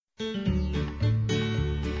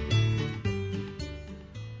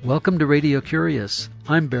Welcome to Radio Curious.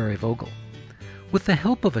 I'm Barry Vogel. With the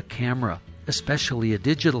help of a camera, especially a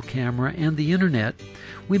digital camera and the Internet,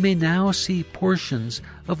 we may now see portions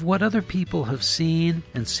of what other people have seen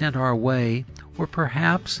and sent our way, or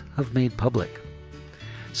perhaps have made public.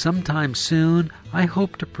 Sometime soon, I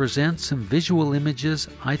hope to present some visual images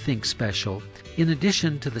I think special, in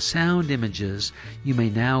addition to the sound images you may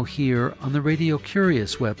now hear on the Radio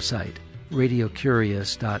Curious website,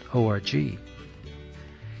 radiocurious.org.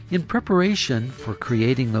 In preparation for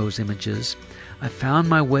creating those images, I found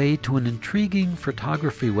my way to an intriguing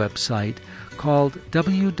photography website called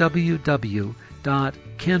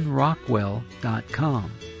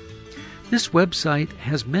www.kenrockwell.com. This website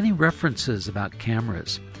has many references about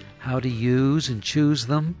cameras, how to use and choose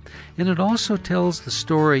them, and it also tells the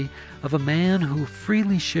story of a man who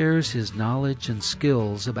freely shares his knowledge and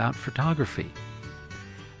skills about photography.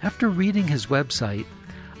 After reading his website,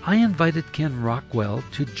 I invited Ken Rockwell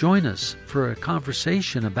to join us for a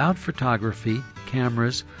conversation about photography,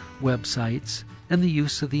 cameras, websites, and the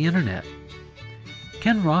use of the Internet.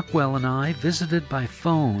 Ken Rockwell and I visited by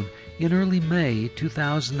phone in early May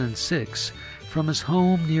 2006 from his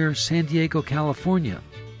home near San Diego, California.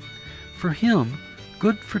 For him,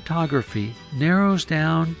 good photography narrows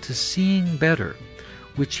down to seeing better,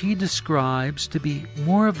 which he describes to be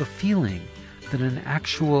more of a feeling than an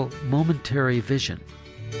actual momentary vision.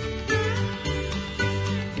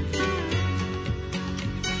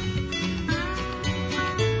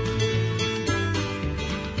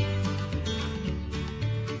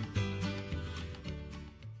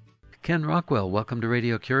 Ken Rockwell, welcome to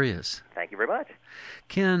Radio Curious. Thank you very much.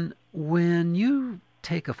 Ken, when you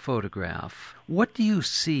take a photograph, what do you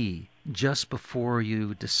see just before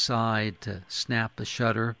you decide to snap the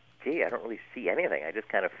shutter? Gee, I don't really see anything. I just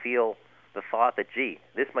kind of feel the thought that, gee,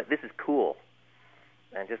 this is cool.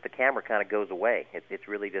 And just the camera kind of goes away. It's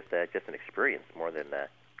really just an experience more than...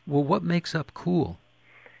 Well, what makes up cool?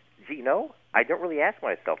 Gee, I don't really ask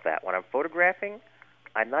myself that. When I'm photographing,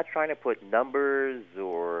 I'm not trying to put numbers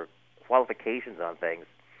or qualifications on things.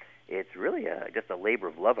 It's really just a labor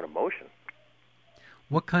of love and emotion.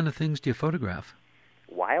 What kind of things do you photograph?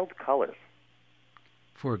 Wild colors.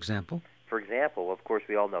 For example? For example, of course,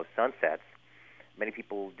 we all know sunsets. Many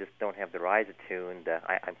people just don't have their eyes attuned.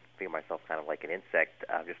 I feel myself kind of like an insect,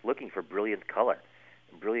 just looking for brilliant color.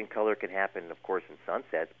 And brilliant color can happen, of course, in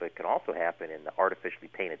sunsets, but it can also happen in the artificially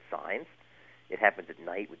painted signs. It happens at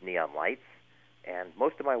night with neon lights. And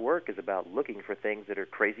most of my work is about looking for things that are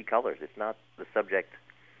crazy colors. It's not the subject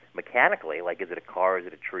mechanically, like is it a car, is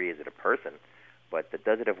it a tree, is it a person, but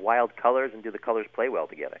does it have wild colors and do the colors play well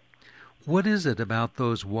together? What is it about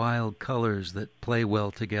those wild colors that play well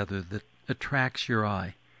together that attracts your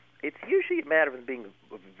eye? It's usually a matter of being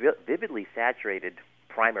vividly saturated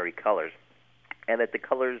primary colors, and that the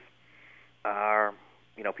colors are,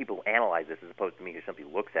 people analyze this as opposed to me who simply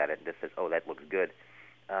looks at it and just says, oh, that looks good.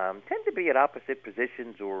 Tend to be at opposite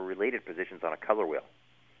positions or related positions on a color wheel.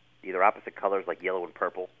 Either opposite colors like yellow and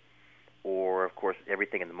purple, or, of course,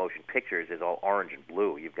 everything in the motion pictures is all orange and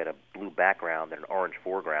blue. You've got a blue background and an orange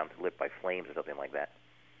foreground lit by flames or something like that.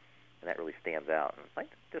 And that really stands out. And I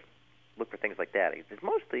just look for things like that. It's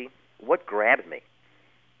mostly what grabs me.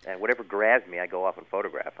 And whatever grabs me, I go off and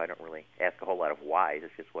photograph. I don't really ask a whole lot of whys.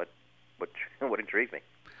 It's just what intrigues me.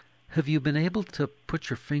 Have you been able to put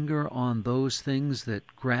your finger on those things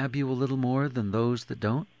that grab you a little more than those that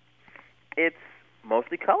don't? It's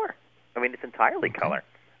mostly color. I mean, it's entirely color.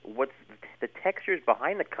 What's the textures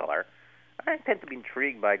behind the color? I tend to be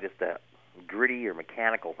intrigued by just the gritty or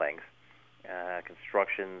mechanical things,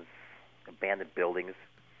 constructions, abandoned buildings.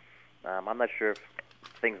 I'm not sure if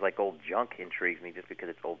things like old junk intrigues me just because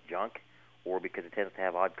it's old junk or because it tends to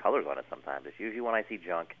have odd colors on it sometimes. It's usually when I see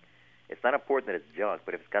junk, it's not important that it's junk,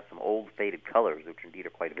 but if it's got some old faded colors, which indeed are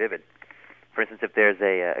quite vivid. For instance, if there's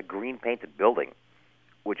a green painted building,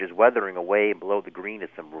 which is weathering away, and below the green is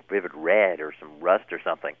some vivid red or some rust or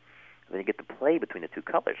something, then you get the play between the two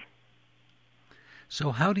colors.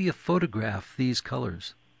 So how do you photograph these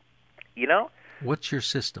colors? What's your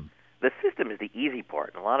system? The system is the easy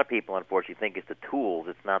part. And a lot of people, unfortunately, think it's the tools.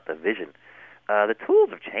 It's not the vision. The tools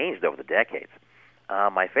have changed over the decades.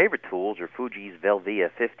 My favorite tools are Fuji's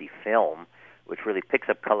Velvia 50 film, which really picks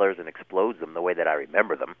up colors and explodes them the way that I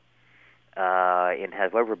remember them. And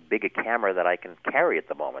however big a camera that I can carry at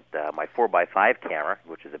the moment. My 4x5 camera,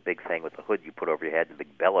 which is a big thing with a hood you put over your head and a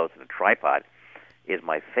big bellows and a tripod, is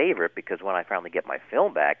my favorite because when I finally get my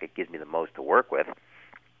film back, it gives me the most to work with.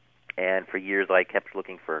 And for years I kept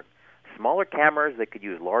looking for smaller cameras that could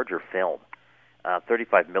use larger film.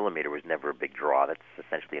 35 millimeter was never a big draw. That's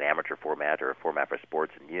essentially an amateur format or a format for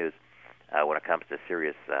sports and news when it comes to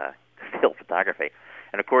serious still photography.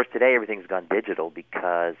 And of course, today everything's gone digital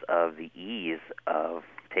because of the ease of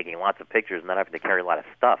taking lots of pictures and not having to carry a lot of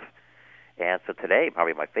stuff. And so today,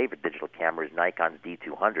 probably my favorite digital camera is Nikon's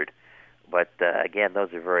D200. But again,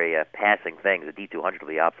 those are very passing things. The D200 will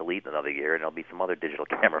be obsolete in another year, and there'll be some other digital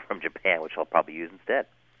camera from Japan, which I'll probably use instead.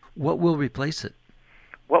 What will replace it?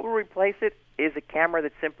 What will replace it is a camera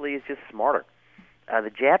that simply is just smarter. The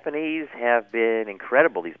Japanese have been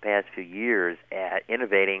incredible these past few years at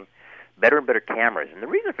innovating better and better cameras. And the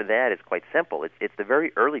reason for that is quite simple. It's the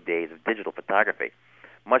very early days of digital photography.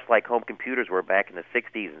 Much like home computers were back in the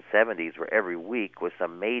 60s and 70s, where every week was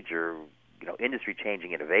some major,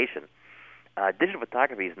 industry-changing innovation. Digital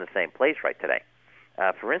photography is in the same place right today.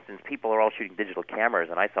 For instance, people are all shooting digital cameras,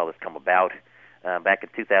 and I saw this come about back in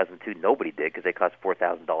 2002. Nobody did because they cost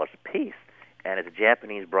 $4,000 a piece. And as the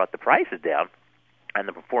Japanese brought the prices down and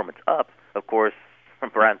the performance up, of course,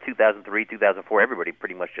 from around 2003, 2004, everybody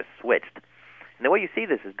pretty much just switched. And the way you see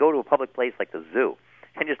this is go to a public place like the zoo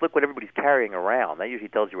and just look what everybody's carrying around. That usually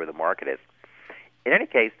tells you where the market is. In any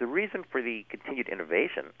case, the reason for the continued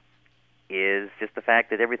innovation is just the fact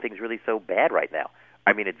that everything's really so bad right now.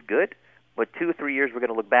 I mean, it's good, but 2 or 3 years we're going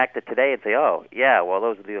to look back to today and say, oh, yeah, well,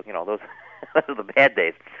 those are the, those are the bad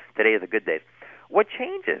days. Today are the good days. What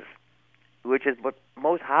changes, which is what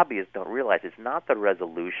most hobbyists don't realize, it's not the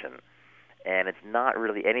resolution, and it's not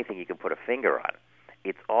really anything you can put a finger on.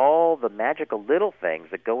 It's all the magical little things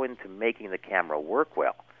that go into making the camera work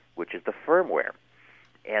well, which is the firmware.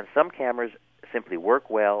 And some cameras simply work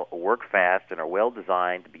well, work fast, and are well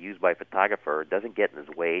designed to be used by a photographer. It doesn't get in his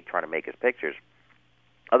way trying to make his pictures.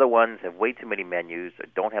 Other ones have way too many menus or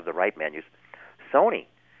don't have the right menus. Sony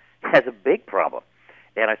has a big problem.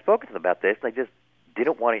 And I've spoken to them about this, and they just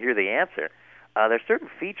didn't want to hear the answer. There's certain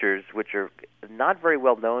features which are not very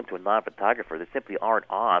well known to a non-photographer that simply aren't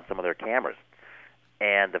on some of their cameras.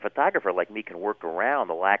 And the photographer like me can work around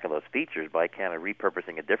the lack of those features by kind of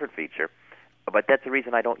repurposing a different feature. But that's the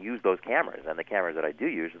reason I don't use those cameras. And the cameras that I do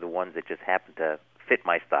use are the ones that just happen to fit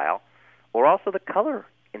my style, or also the color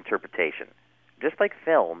interpretation. Just like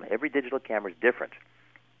film, every digital camera is different.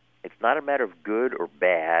 It's not a matter of good or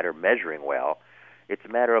bad or measuring well. It's a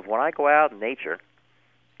matter of when I go out in nature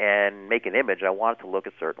and make an image, I want it to look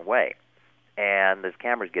a certain way. And as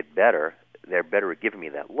cameras get better, they're better at giving me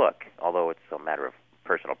that look, although it's a matter of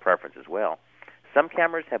personal preference as well. Some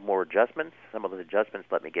cameras have more adjustments. Some of those adjustments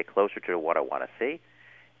let me get closer to what I want to see.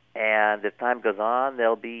 And as time goes on,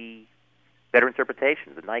 there'll be better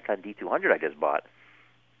interpretations. The Nikon D200 I just bought,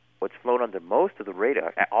 what's flown under most of the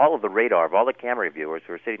radar, all of the radar of all the camera reviewers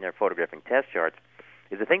who are sitting there photographing test charts,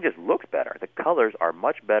 is the thing just looks better. The colors are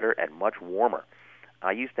much better and much warmer.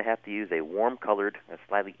 I used to have to use a warm-colored, a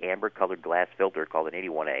slightly amber-colored glass filter called an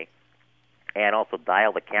 81A, and also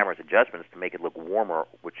dial the camera's adjustments to make it look warmer,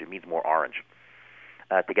 which means more orange,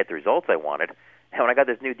 to get the results I wanted. And when I got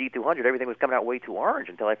this new D200, everything was coming out way too orange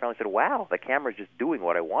until I finally said, wow, the camera's just doing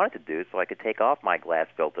what I wanted to do, so I could take off my glass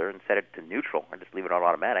filter and set it to neutral and just leave it on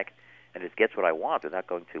automatic, and it just gets what I want without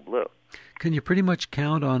going too blue. Can you pretty much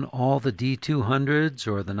count on all the D200s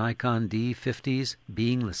or the Nikon D50s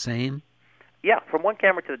being the same? Yeah, from one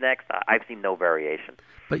camera to the next, I've seen no variation.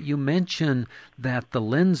 But you mention that the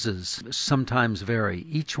lenses sometimes vary.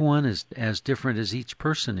 Each one is as different as each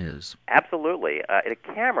person is. Absolutely. In a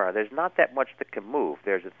camera, there's not that much that can move.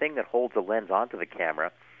 There's a thing that holds the lens onto the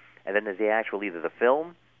camera, and then there's the actual either the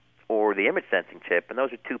film or the image sensing chip, and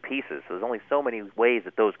those are two pieces. So there's only so many ways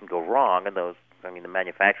that those can go wrong, and those, the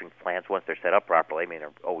manufacturing plants, once they're set up properly,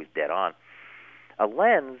 are always dead on. A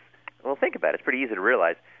lens, well, think about it. It's pretty easy to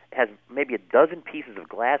realize. It has maybe a dozen pieces of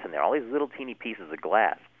glass in there, all these little teeny pieces of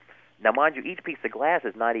glass. Now, mind you, each piece of glass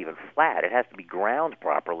is not even flat. It has to be ground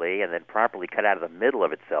properly and then properly cut out of the middle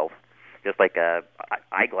of itself, just like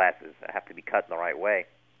eyeglasses have to be cut in the right way.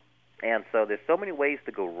 And so there's so many ways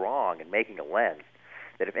to go wrong in making a lens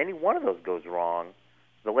that if any one of those goes wrong,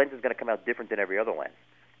 the lens is going to come out different than every other lens.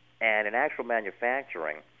 And in actual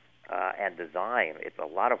manufacturing and design, it's a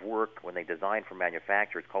lot of work when they design for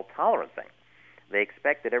manufacture. It's called tolerancing. They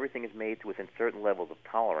expect that everything is made to within certain levels of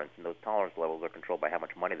tolerance, and those tolerance levels are controlled by how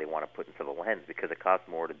much money they want to put into the lens because it costs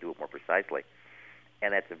more to do it more precisely.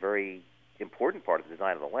 And that's a very important part of the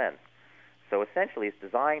design of the lens. So essentially, it's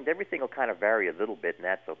designed, everything will kind of vary a little bit, and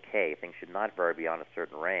that's okay. Things should not vary beyond a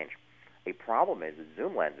certain range. A problem is that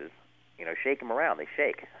zoom lenses, shake them around. They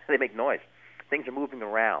shake. They make noise. Things are moving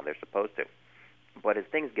around. They're supposed to. But as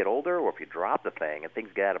things get older, or if you drop the thing and things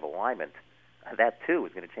get out of alignment, that too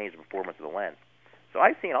is going to change the performance of the lens. So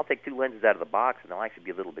I'll take two lenses out of the box, and they'll actually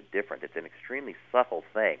be a little bit different. It's an extremely subtle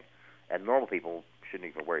thing, and normal people shouldn't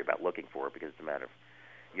even worry about looking for it because it's a matter of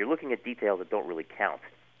you're looking at details that don't really count.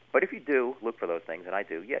 But if you do look for those things, and I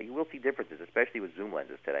do, yeah, you will see differences, especially with zoom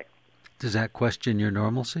lenses today. Does that question your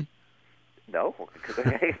normalcy? No, because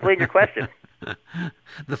explain your question.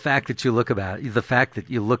 The fact that you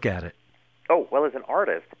look at it. Oh, well, as an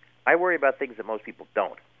artist, I worry about things that most people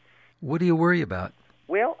don't. What do you worry about?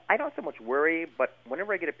 Well, I don't so much worry, but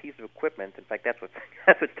whenever I get a piece of equipment, in fact, that's what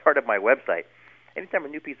started my website. Anytime a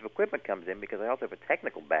new piece of equipment comes in, because I also have a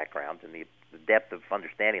technical background and the depth of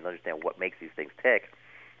understanding and understand what makes these things tick,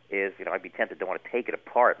 is, I'd be tempted to want to take it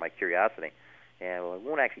apart, my curiosity. And I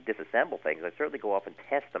won't actually disassemble things. I certainly go off and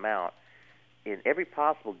test them out in every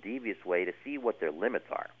possible devious way to see what their limits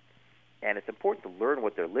are. And it's important to learn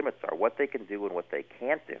what their limits are, what they can do and what they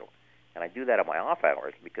can't do. And I do that on my off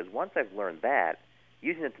hours, because once I've learned that,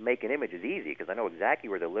 using it to make an image is easy, because I know exactly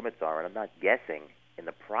where their limits are, and I'm not guessing in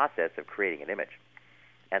the process of creating an image.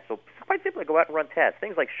 And so quite simply, go out and run tests.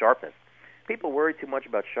 Things like sharpness. People worry too much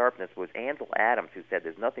about sharpness. It was Ansel Adams who said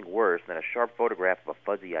there's nothing worse than a sharp photograph of a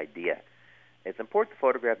fuzzy idea. It's important the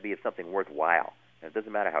photograph be of something worthwhile, and it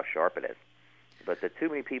doesn't matter how sharp it is. But too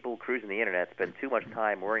many people cruising the Internet spend too much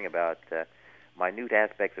time worrying about minute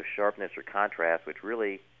aspects of sharpness or contrast, which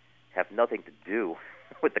really have nothing to do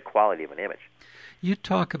with the quality of an image. You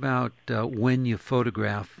talk about when you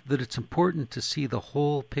photograph that it's important to see the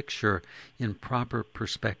whole picture in proper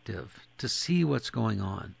perspective, to see what's going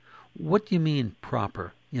on. What do you mean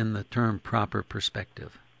proper in the term proper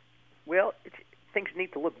perspective? Well, things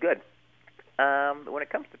need to look good. When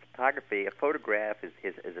it comes to photography, a photograph is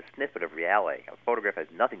a snippet of reality. A photograph has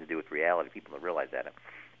nothing to do with reality. People don't realize that. A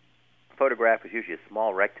photograph is usually a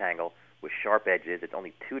small rectangle with sharp edges. It's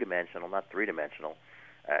only two-dimensional, not three-dimensional.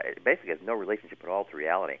 It basically has no relationship at all to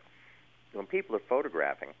reality. When people are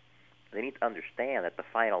photographing, they need to understand that the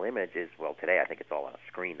final image is, well, today I think it's all on a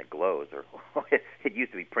screen that glows, or it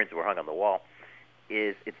used to be prints that were hung on the wall.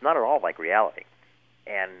 It's not at all like reality.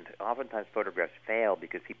 And oftentimes photographs fail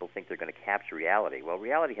because people think they're going to capture reality. Well,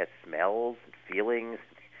 reality has smells and feelings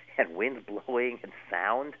and winds blowing and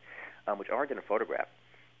sound, which aren't in a photograph.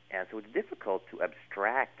 And so it's difficult to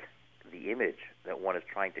abstract the image that one is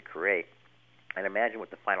trying to create and imagine what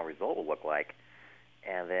the final result will look like,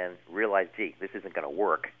 and then realize, gee, this isn't going to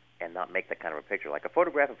work, and not make that kind of a picture. Like a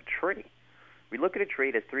photograph of a tree. We look at a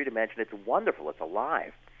tree that's three-dimensional. It's wonderful. It's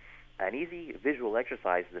alive. An easy visual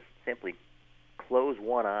exercise is to simply close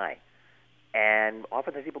one eye. And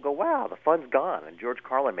oftentimes people go, wow, the fun's gone. And George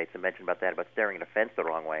Carlin made some mention about that, about staring at a fence the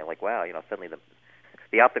wrong way. Like, wow, suddenly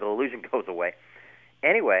the optical illusion goes away.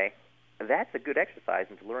 Anyway, that's a good exercise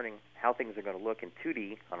into learning how things are going to look in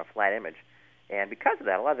 2D on a flat image. And because of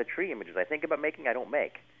that, a lot of the tree images I think about making, I don't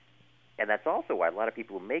make. And that's also why a lot of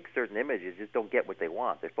people who make certain images just don't get what they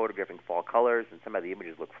want. They're photographing fall colors, and some of the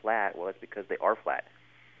images look flat. Well, that's because they are flat.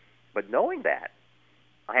 But knowing that,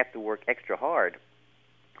 I have to work extra hard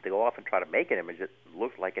to go off and try to make an image that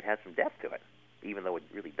looks like it has some depth to it, even though it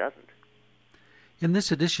really doesn't. In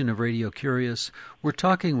this edition of Radio Curious, we're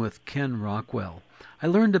talking with Ken Rockwell. I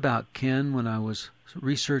learned about Ken when I was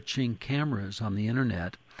researching cameras on the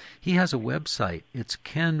Internet. He has a website. It's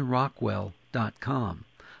kenrockwell.com.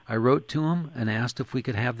 I wrote to him and asked if we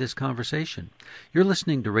could have this conversation. You're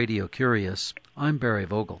listening to Radio Curious. I'm Barry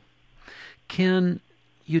Vogel. Ken,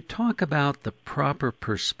 you talk about the proper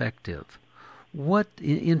perspective. What,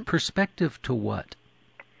 in perspective to what?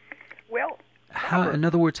 Well, in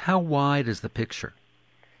other words, how wide is the picture?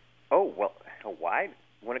 Oh, well, how wide?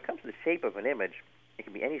 When it comes to the shape of an image, it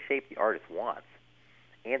can be any shape the artist wants.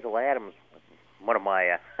 Ansel Adams, one of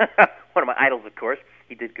my idols, of course,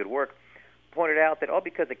 he did good work, pointed out that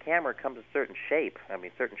because a camera comes a certain shape,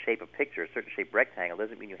 certain shape of picture, a certain shape rectangle,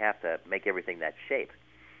 doesn't mean you have to make everything that shape.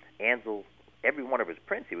 Ansel, every one of his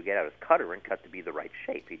prints, he would get out his cutter and cut to be the right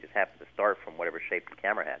shape. He just happened to start from whatever shape the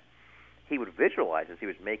camera had. He would visualize as he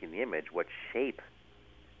was making the image what shape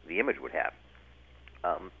the image would have.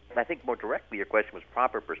 And I think more directly your question was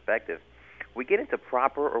proper perspective. We get into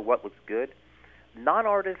proper or what looks good.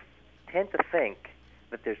 Non-artists tend to think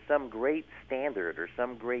that there's some great standard or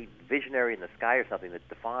some great visionary in the sky or something that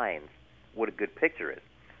defines what a good picture is.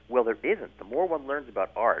 Well, there isn't. The more one learns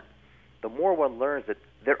about art, the more one learns that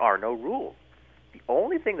there are no rules. The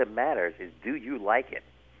only thing that matters is, do you like it?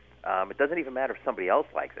 It doesn't even matter if somebody else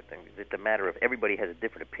likes it. It's a matter of everybody has a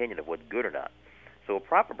different opinion of what's good or not. So a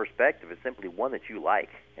proper perspective is simply one that you like.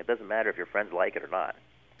 It doesn't matter if your friends like it or not.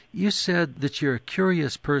 You said that you're a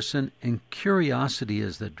curious person, and curiosity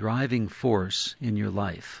is the driving force in your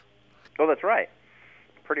life. Oh, that's right.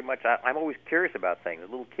 pretty much, I'm always curious about things. As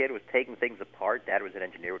a little kid, was taking things apart. Dad was an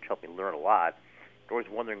engineer, which helped me learn a lot. Always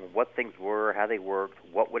wondering what things were, how they worked,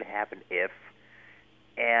 what would happen if.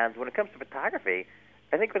 And when it comes to photography,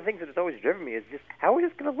 I think the things that has always driven me is just, how is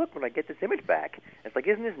this going to look when I get this image back? It's like,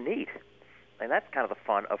 isn't this neat? And that's kind of the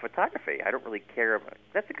fun of photography. I don't really care.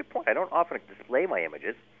 That's a good point. I don't often display my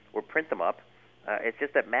images or print them up. It's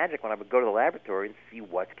just that magic when I would go to the laboratory and see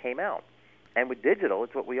what came out. And with digital,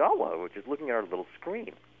 it's what we all love, which is looking at our little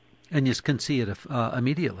screen. And you can see it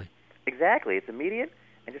immediately. Exactly. It's immediate,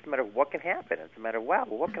 and just a matter of what can happen. It's a matter of, wow,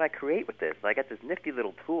 well, what can I create with this? I got this nifty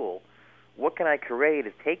little tool. What can I create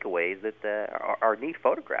as takeaways that are neat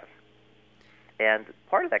photographs? And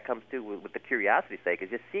part of that comes, too, with the curiosity's sake, is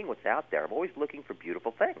just seeing what's out there. I'm always looking for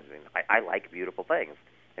beautiful things. I mean, I like beautiful things.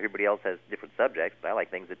 Everybody else has different subjects, but I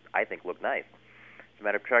like things that I think look nice. It's a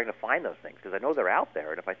matter of trying to find those things, because I know they're out there,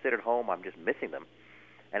 and if I sit at home, I'm just missing them.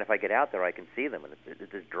 And if I get out there, I can see them. And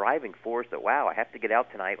it's this driving force that, wow, I have to get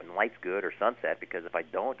out tonight when light's good or sunset, because if I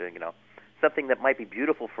don't, something that might be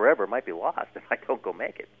beautiful forever might be lost if I don't go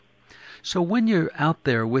make it. So when you're out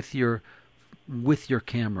there with your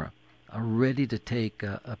camera, ready to take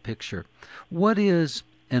a picture, what is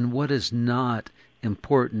and what is not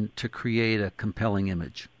important to create a compelling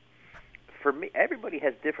image? For me, everybody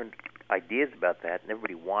has different ideas about that, and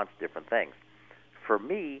everybody wants different things. For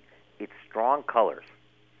me, it's strong colors.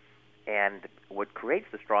 And what creates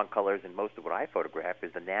the strong colors in most of what I photograph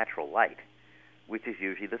is the natural light, which is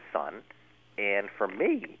usually the sun. And for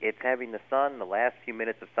me, it's having the sun, the last few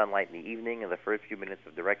minutes of sunlight in the evening and the first few minutes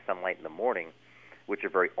of direct sunlight in the morning, which are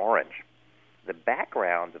very orange. The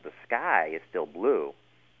background of the sky is still blue,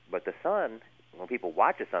 but the sun, when people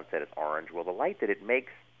watch a sunset, is orange. Well, the light that it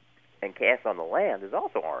makes and casts on the land is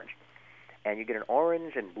also orange. And you get an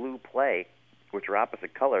orange and blue play, which are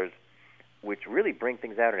opposite colors, which really bring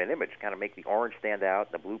things out in an image, kind of make the orange stand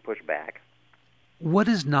out, the blue push back. What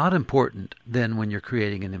is not important, then, when you're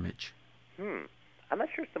creating an image? I'm not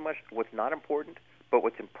sure so much what's not important, but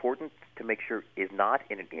what's important to make sure is not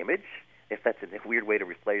in an image, if that's a weird way to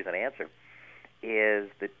rephrase an answer, is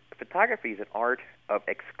that photography is an art of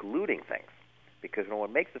excluding things. Because when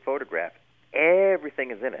one makes a photograph, everything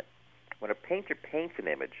is in it. When a painter paints an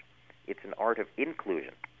image, it's an art of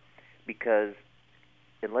inclusion. Because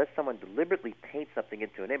unless someone deliberately paints something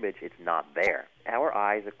into an image, it's not there. Our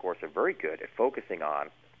eyes, of course, are very good at focusing on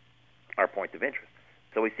our point of interest.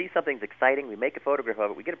 So we see something that's exciting, we make a photograph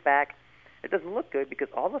of it, we get it back. It doesn't look good because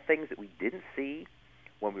all the things that we didn't see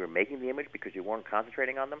when we were making the image because you weren't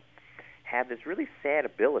concentrating on them have this really sad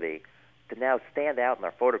ability to now stand out in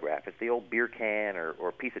our photograph. It's the old beer can or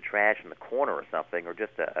a piece of trash in the corner or something, or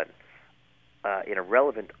just an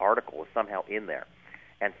irrelevant article is somehow in there.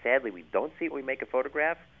 And sadly, we don't see it when we make a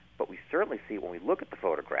photograph, but we certainly see it when we look at the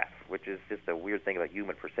photograph, which is just a weird thing about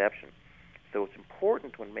human perception. So it's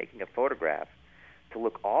important when making a photograph to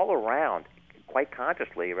look all around, quite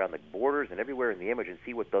consciously, around the borders and everywhere in the image and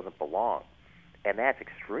see what doesn't belong. And that's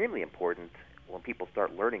extremely important when people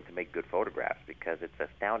start learning to make good photographs, because it's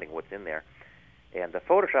astounding what's in there. And the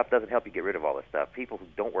Photoshop doesn't help you get rid of all this stuff. People who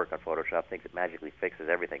don't work on Photoshop think it magically fixes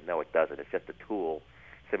everything. No, it doesn't. It's just a tool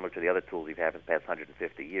similar to the other tools we've had in the past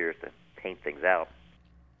 150 years to paint things out.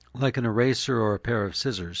 Like an eraser or a pair of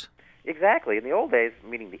scissors. Exactly. In the old days,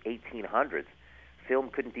 meaning the 1800s, film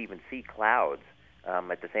couldn't even see clouds.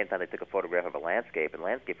 At the same time, they took a photograph of a landscape, and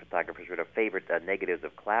landscape photographers would have favored negatives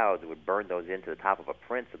of clouds and would burn those into the top of a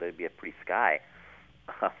print so there'd be a pretty sky.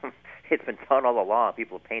 It's been done all along.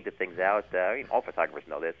 People have painted things out. All photographers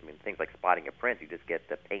know this. Things like spotting a print, you just get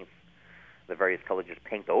the paints, the various colors just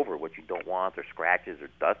paint over what you don't want, or scratches or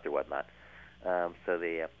dust or whatnot. So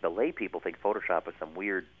the lay people think Photoshop is some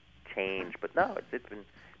weird change, but no, it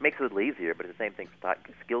makes it a little easier, but it's the same thing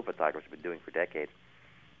skilled photographers have been doing for decades.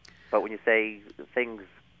 But when you say things,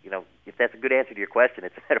 if that's a good answer to your question,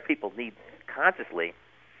 it's that people need consciously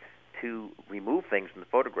to remove things from the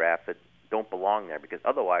photograph that don't belong there, because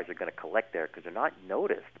otherwise they're going to collect there because they're not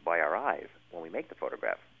noticed by our eyes when we make the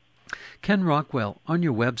photograph. Ken Rockwell, on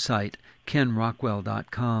your website,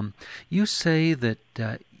 kenrockwell.com, you say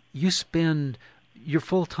that you spend your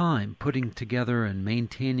full time putting together and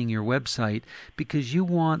maintaining your website because you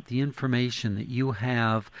want the information that you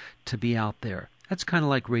have to be out there. That's kind of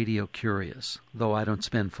like Radio Curious, though I don't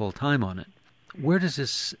spend full time on it. Where does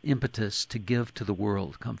this impetus to give to the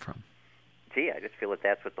world come from? Gee, I just feel that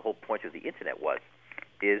that's what the whole point of the Internet was,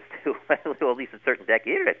 is to, well, at least a certain decade.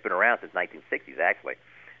 The Internet's been around since 1960s, actually.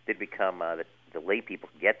 It didn't become the lay people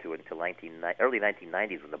could get to it until early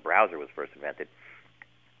 1990s when the browser was first invented.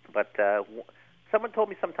 But someone told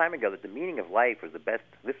me some time ago that the meaning of life was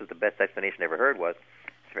this was the best explanation I ever heard, was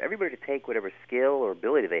for everybody to take whatever skill or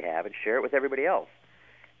ability they have and share it with everybody else.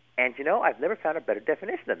 And, I've never found a better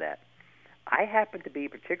definition than that. I happen to be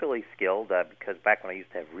particularly skilled because back when I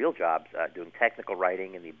used to have real jobs doing technical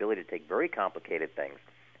writing and the ability to take very complicated things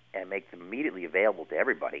and make them immediately available to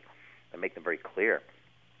everybody and make them very clear.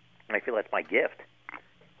 And I feel that's my gift.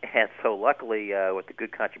 And so luckily, with the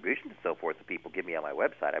good contributions and so forth that people give me on my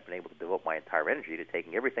website, I've been able to devote my entire energy to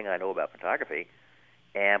taking everything I know about photography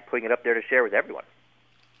and putting it up there to share with everyone.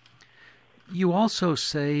 You also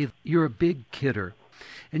say you're a big kidder,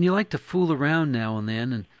 and you like to fool around now and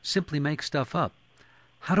then and simply make stuff up.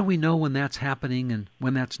 How do we know when that's happening and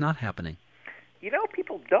when that's not happening?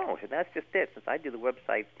 People don't, and that's just it. Since I do the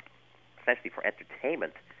website essentially for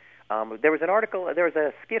entertainment, there was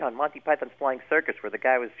a skit on Monty Python's Flying Circus where the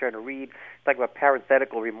guy was trying to read, talking about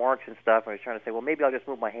parenthetical remarks and stuff, and I was trying to say, well, maybe I'll just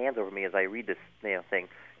move my hands over me as I read this thing,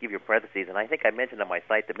 give you parentheses, and I think I mentioned on my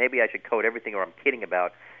site that maybe I should code everything or I'm kidding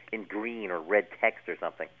about in green or red text or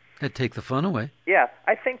something. That'd take the fun away. Yeah,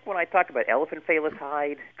 I think when I talk about elephant phallus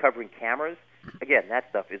hide covering cameras, again, that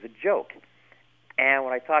stuff is a joke. And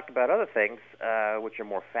when I talk about other things, which are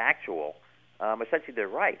more factual, essentially they're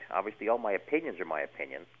right. Obviously, all my opinions are my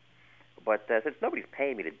opinions. But since nobody's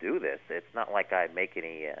paying me to do this, it's not like I make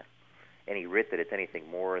any writ that it's anything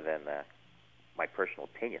more than my personal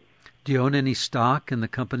opinion. Do you own any stock in the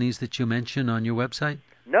companies that you mention on your website?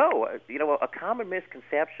 No. A common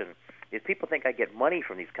misconception is people think I get money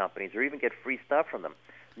from these companies or even get free stuff from them.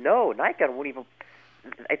 No, Nikon won't even...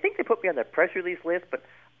 I think they put me on their press release list, but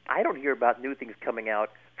I don't hear about new things coming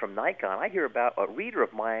out from Nikon. I hear about a reader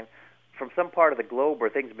of mine from some part of the globe where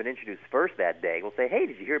things have been introduced first that day will say, hey,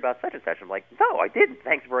 did you hear about such and such? I'm like, no, I didn't.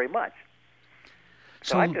 Thanks very much.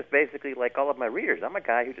 So I'm just basically like all of my readers. I'm a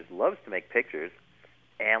guy who just loves to make pictures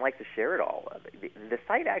and likes to share it all. The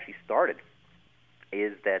site actually started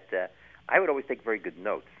is that I would always take very good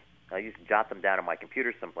notes. I used to jot them down on my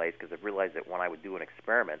computer someplace because I realized that when I would do an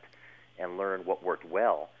experiment and learn what worked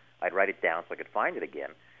well, I'd write it down so I could find it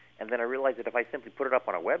again. And then I realized that if I simply put it up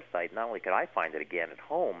on a website, not only could I find it again at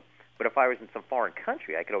home, but if I was in some foreign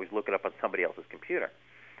country, I could always look it up on somebody else's computer.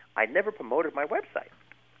 I never promoted my website.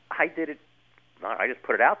 I just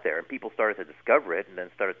put it out there, and people started to discover it and then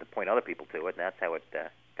started to point other people to it, and that's how it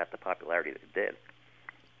got the popularity that it did.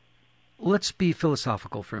 Let's be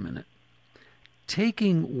philosophical for a minute.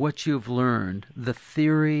 Taking what you've learned, the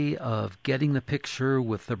theory of getting the picture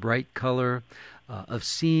with the bright color, of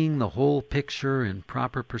seeing the whole picture in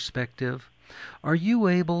proper perspective, are you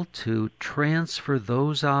able to transfer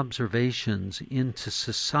those observations into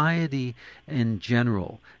society in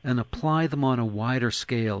general and apply them on a wider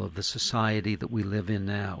scale of the society that we live in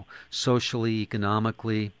now, socially,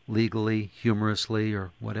 economically, legally, humorously,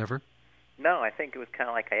 or whatever? No, I think it was kind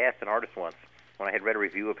of like I asked an artist once when I had read a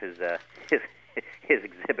review of his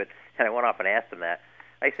exhibit, and I went off and asked him that.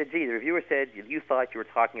 I said, gee, the reviewer said you thought you were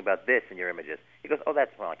talking about this in your images. He goes,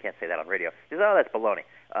 I can't say that on radio. He says, that's baloney.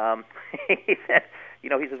 He said,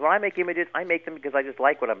 when I make images, I make them because I just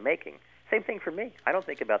like what I'm making. Same thing for me. I don't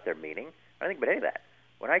think about their meaning. I don't think about any of that.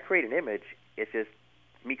 When I create an image, it's just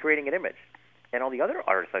me creating an image. And all the other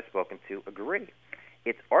artists I've spoken to agree.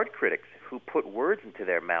 It's art critics who put words into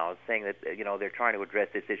their mouths saying that, they're trying to address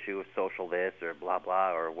this issue of social this or blah,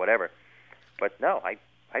 blah, or whatever. But no, I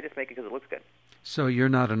just make it because it looks good. So you're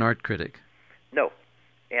not an art critic? No.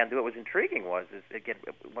 And what was intriguing was, again,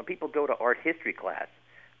 when people go to art history class,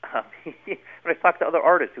 when I talk to other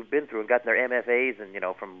artists who've been through and gotten their MFAs and,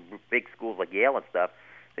 from big schools like Yale and stuff,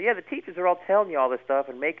 so yeah, the teachers are all telling you all this stuff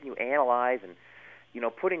and making you analyze and,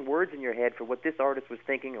 putting words in your head for what this artist was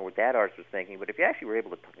thinking or what that artist was thinking. But if you actually were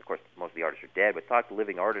able to, of course, most of the artists are dead, but talk to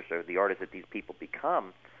living artists or the artists that these people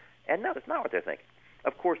become, and no, that's not what they're thinking.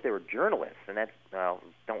 Of course, they were journalists, and that's,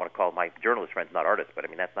 don't want to call my journalist friends not artists, but I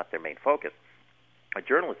mean, that's not their main focus. A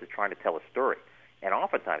journalist is trying to tell a story, and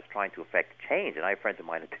oftentimes trying to affect change, and I have friends of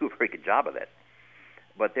mine that do a very good job of this.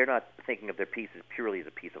 But they're not thinking of their pieces purely as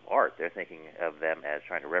a piece of art. They're thinking of them as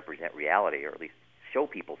trying to represent reality, or at least show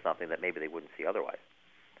people something that maybe they wouldn't see otherwise.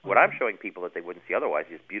 What I'm showing people that they wouldn't see otherwise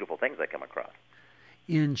is beautiful things I come across.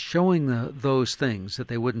 In showing those things that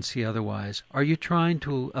they wouldn't see otherwise, are you trying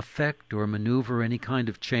to affect or maneuver any kind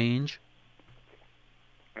of change?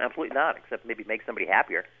 Absolutely not, except maybe make somebody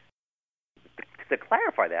happier. To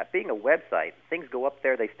clarify that, being a website, things go up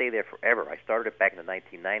there, they stay there forever. I started it back in the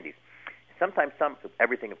 1990s. Sometimes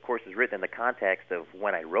everything, of course, is written in the context of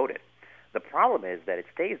when I wrote it. The problem is that it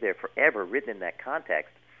stays there forever, written in that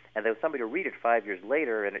context, and then somebody will read it 5 years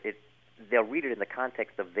later, and they'll read it in the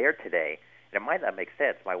context of their today, And it might not make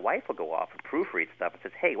sense. My wife will go off and proofread stuff and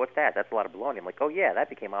says, hey, what's that? That's a lot of baloney. I'm like, oh, yeah, that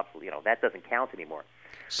became obsolete. That doesn't count anymore.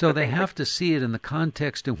 So they have to see it in the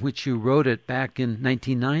context in which you wrote it back in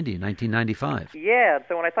 1990, 1995. Yeah, and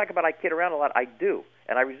so when I talk about I kid around a lot, I do.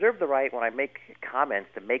 And I reserve the right when I make comments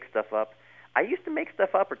to make stuff up. I used to make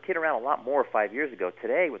stuff up or kid around a lot more 5 years ago.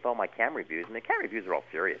 Today, with all my camera reviews, and the camera reviews are all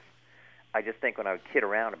serious, I just think when I would kid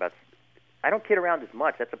around about... I don't kid around as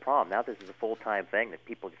much. That's the problem. Now this is a full-time thing that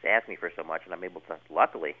people just ask me for so much, and I'm able to,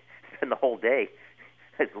 luckily, spend the whole day,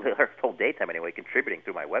 whole daytime anyway, contributing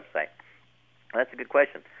through my website. And that's a good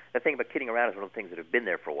question. The thing about kidding around is one of the things that have been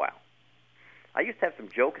there for a while. I used to have some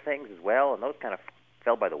joke things as well, and those kind of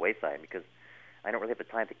fell by the wayside because I don't really have the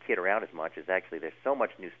time to kid around as much as actually there's so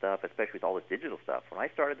much new stuff, especially with all this digital stuff. When I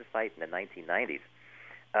started the site in the 1990s,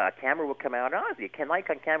 a camera would come out, and honestly, a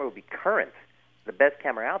Nikon camera would be current, the best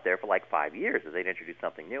camera out there for like 5 years as they'd introduce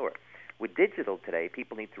something newer. With digital today,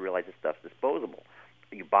 people need to realize this stuff's disposable.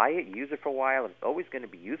 You buy it, you use it for a while, and it's always going to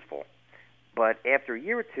be useful. But after a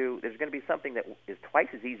year or two, there's going to be something that is twice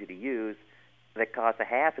as easy to use that costs a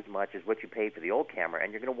half as much as what you paid for the old camera,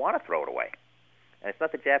 and you're going to want to throw it away. And it's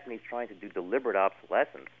not the Japanese trying to do deliberate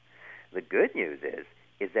obsolescence. The good news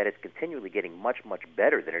is that it's continually getting much, much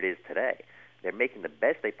better than it is today. They're making the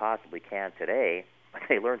best they possibly can today, but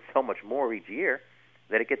they learn so much more each year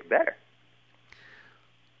that it gets better.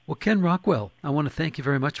 Well, Ken Rockwell, I want to thank you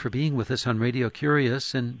very much for being with us on Radio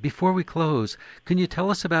Curious. And before we close, can you tell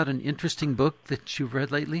us about an interesting book that you've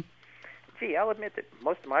read lately? Gee, I'll admit that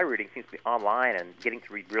most of my reading seems to be online, and getting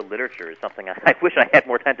to read real literature is something I wish I had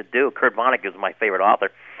more time to do. Kurt Vonnegut is my favorite author.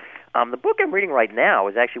 The book I'm reading right now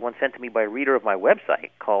is actually one sent to me by a reader of my website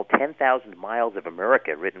called 10,000 Miles of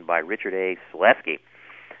America, written by Richard A. Selesky.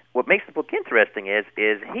 What makes the book interesting is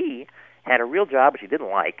he had a real job which he didn't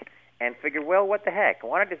like, and figured, well, what the heck?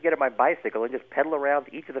 Why not just get on my bicycle and just pedal around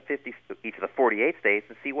each of the 48 states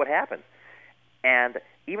and see what happens? And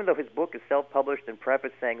even though his book is self-published and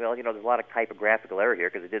prefaced saying, well, there's a lot of typographical error here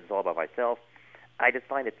because I did this all by myself, I just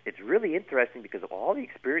find it's really interesting because of all the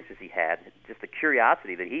experiences he had, just the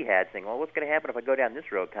curiosity that he had, saying, well, what's going to happen if I go down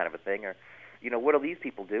this road kind of a thing? Or, what do these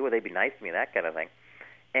people do? Will they be nice to me? That kind of thing.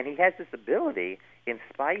 And he has this ability, in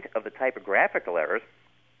spite of the typographical errors,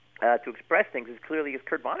 to express things as clearly as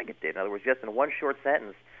Kurt Vonnegut did. In other words, just in one short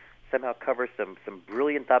sentence, somehow covers some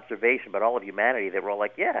brilliant observation about all of humanity that we're all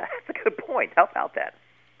like, yeah, that's a good point. How about that?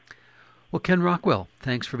 Well, Ken Rockwell,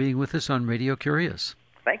 thanks for being with us on Radio Curious.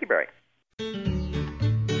 Thank you, Barry.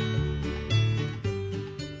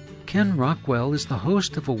 Ken Rockwell is the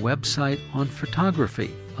host of a website on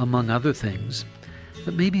photography, among other things,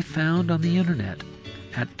 that may be found on the Internet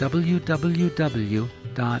at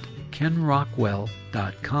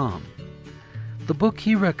www.kenrockwell.com. The book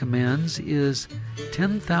he recommends is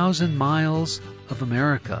 10,000 Miles of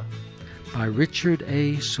America by Richard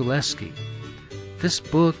A. Selesky. This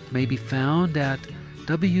book may be found at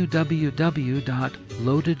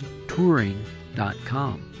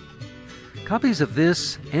www.loadedtouring.com. Copies of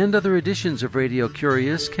this and other editions of Radio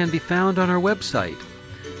Curious can be found on our website,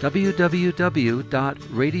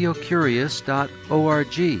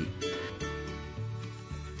 www.radiocurious.org.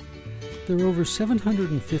 There are over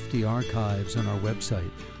 750 archives on our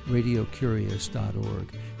website,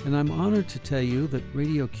 radiocurious.org, and I'm honored to tell you that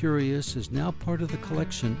Radio Curious is now part of the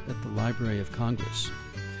collection at the Library of Congress.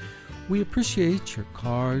 We appreciate your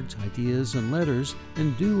cards, ideas, and letters,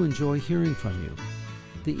 and do enjoy hearing from you.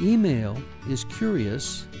 The email is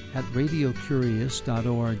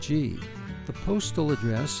curious@radiocurious.org. The postal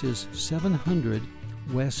address is 700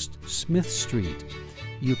 West Smith Street,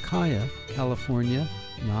 Ukiah, California,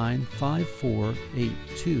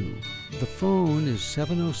 95482. The phone is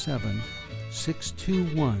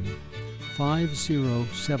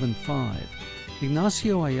 707-621-5075.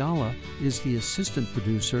 Ignacio Ayala is the assistant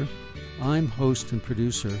producer. I'm host and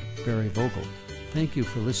producer Barry Vogel. Thank you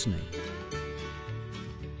for listening.